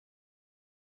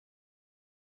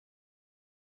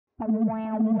Just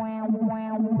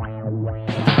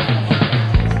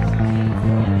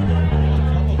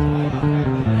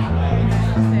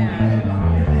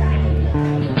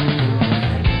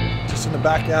in the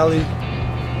back alley,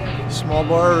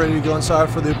 SmallBar, ready to go inside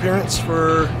for the appearance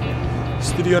for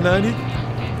Studio 90.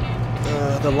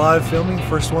 The live filming,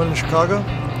 first one in Chicago.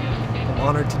 I'm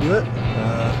honored to do it.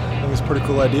 I think it's a pretty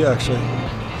cool idea, actually.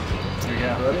 Here we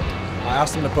go. Ready? I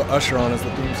asked him to put Usher on as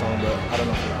the theme song, but I don't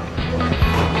know.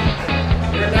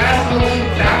 Your national team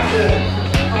captain,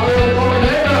 Carlos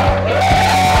Bocanegra.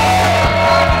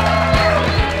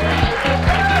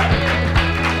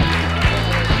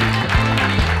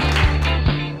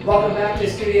 Welcome back to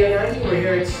Studio 90. We're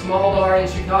here at SmallBar in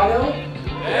Chicago.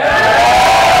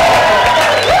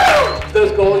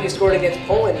 Those goals you scored against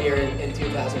Poland here in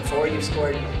 2004. You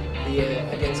scored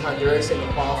against Honduras in the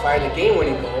qualifier, the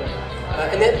game-winning goal.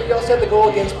 And then you also had the goal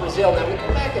against Brazil. Now we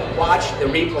come back and watch the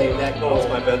replay of that goal.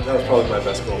 That was probably my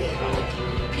best goal.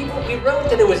 We wrote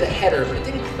that it was a header, but it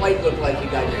didn't quite look like you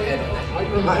got your head on it. I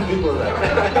remind people of that.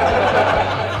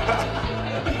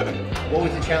 What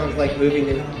was the challenge like moving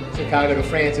to Chicago to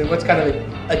France, and what's kind of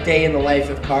a day in the life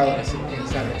of Carlos in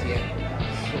San Etienne?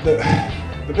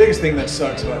 The biggest thing that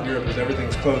sucks about Europe is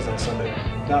everything's closed on Sunday.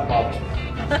 That bothers me.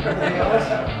 Everything else?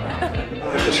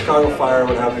 If the Chicago Fire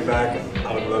would have me back,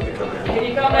 I would love to come here. Can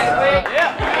you come next week?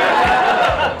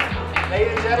 Yeah.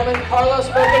 Ladies and gentlemen, Carlos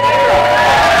Bocanegra.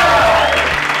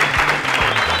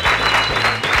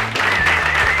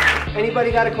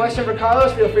 Anybody got a question for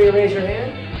Carlos? Feel free to raise your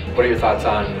hand. What are your thoughts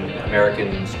on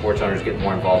American sports owners getting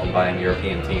more involved in buying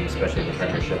European teams, especially the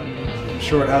Premiership? I'm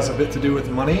sure it has a bit to do with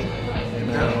money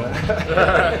and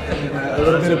a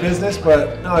little bit of business,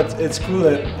 but no, it's cool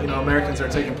that Americans are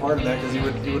taking part in that, because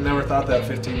you would never thought that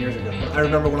 15 years ago. I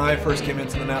remember when I first came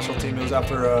into the national team, it was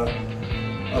after a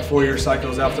 4-year cycle, it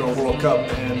was after a World Cup,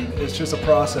 and it's just a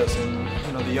process, and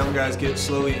the young guys get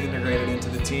slowly integrated into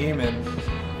the team, and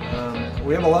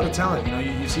we have a lot of talent.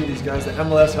 You see these guys. The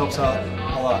MLS helps out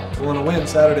a lot. We want to win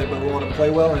Saturday, but we want to play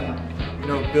well and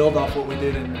build off what we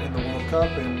did in the World Cup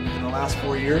and in the last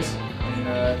 4 years,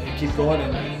 and keep going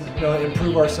and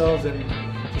improve ourselves and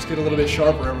just get a little bit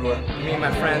sharper everywhere. Me and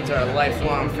my friends are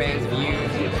lifelong fans of you.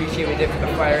 We appreciate what you did for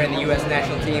the Fire and the U.S.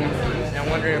 national team. And I'm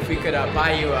wondering if we could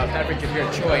buy you a beverage of your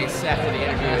choice after the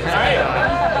interview.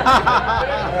 Yeah,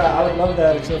 I would love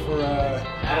that, except for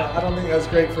I don't think that's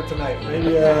great for tonight.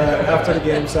 Maybe after the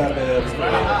game Saturday, that's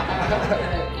great.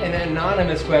 An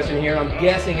anonymous question here. I'm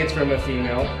guessing it's from a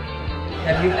female.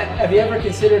 Have you ever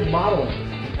considered modeling?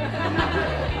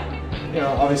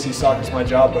 Obviously soccer's my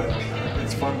job, but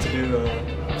it's fun to do.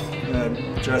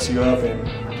 Dress you up and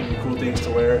give you cool things to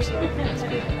wear, so it's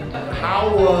good. How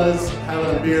was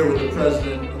having a beer with the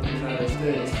President of the United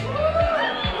States?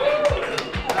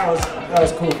 That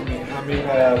was cool for me. I mean,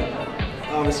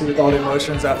 obviously with all the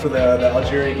emotions after the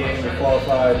Algeria game, we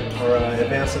qualified or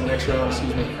advanced to the next round.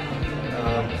 Excuse me.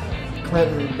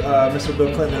 Clinton, Mr.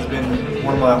 Bill Clinton has been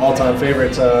one of my all-time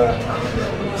favorites.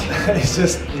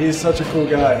 He's such a cool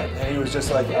guy, and he was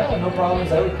just like, oh, no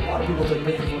problems. A lot of people took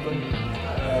pictures with him.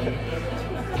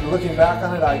 Looking back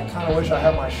on it, I kind of wish I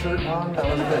had my shirt on. That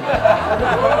was a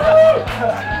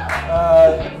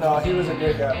bit. No, he was a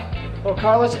great guy. Well,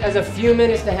 Carlos has a few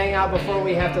minutes to hang out before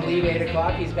we have to leave 8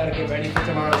 o'clock. He's got to get ready for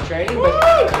tomorrow's training. But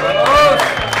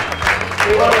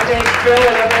we want to thank Phil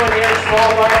and everyone here at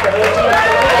SmallBar for hosting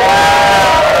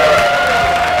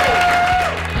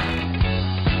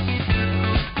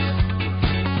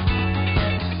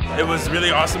us. It was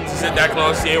really awesome to sit that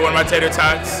close, see one of my tater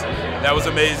tots. That was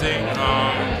amazing.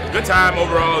 Good time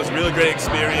overall. It was a really great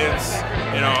experience.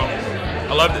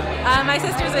 I loved it. My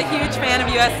sister's a huge fan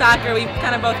of U.S. soccer. We've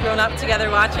kind of both grown up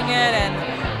together watching it, and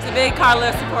she's a big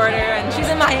Carlos supporter. And she's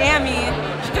in Miami.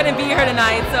 She couldn't be here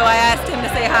tonight, so I asked him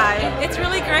to say hi. It's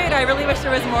really great. I really wish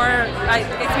there was more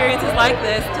experiences like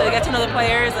this to get to know the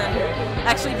players and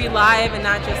actually be live and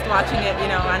not just watching it,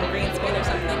 on a green screen or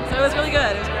something. So it was really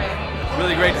good. It was great.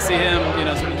 Really great to see him,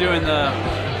 sort of doing the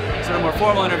more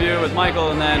formal interview with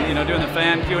Michael, and then doing the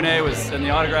fan Q&A and the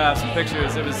autographs and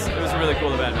pictures. It was a really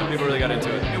cool event. People really got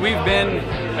into it. We've been,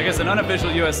 I guess, an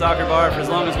unofficial U.S. soccer bar for as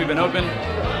long as we've been open,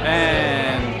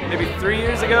 and maybe 2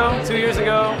 years ago,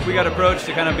 we got approached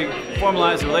to kind of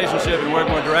formalize the relationship and work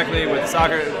more directly with the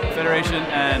Soccer Federation,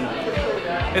 and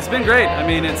it's been great. I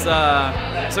mean, it's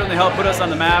certainly helped put us on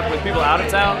the map with people out of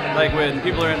town. Like when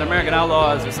people are in American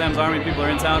Outlaws or Sam's Army, people are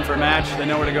in town for a match, they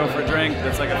know where to go for a drink.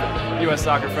 That's like a U.S.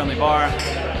 soccer-friendly bar.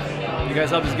 You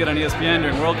guys helped us get on ESPN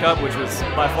during World Cup, which was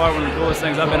by far one of the coolest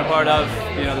things I've been a part of.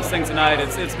 This thing tonight,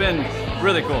 it's been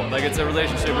really cool. Like, it's a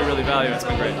relationship we really value. It's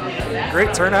been great.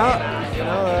 Great turnout.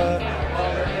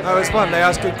 It was fun. They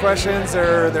asked good questions.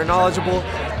 They're knowledgeable.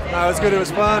 It was good. It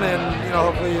was fun, and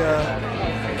hopefully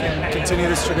can continue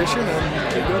this tradition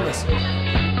and keep doing this.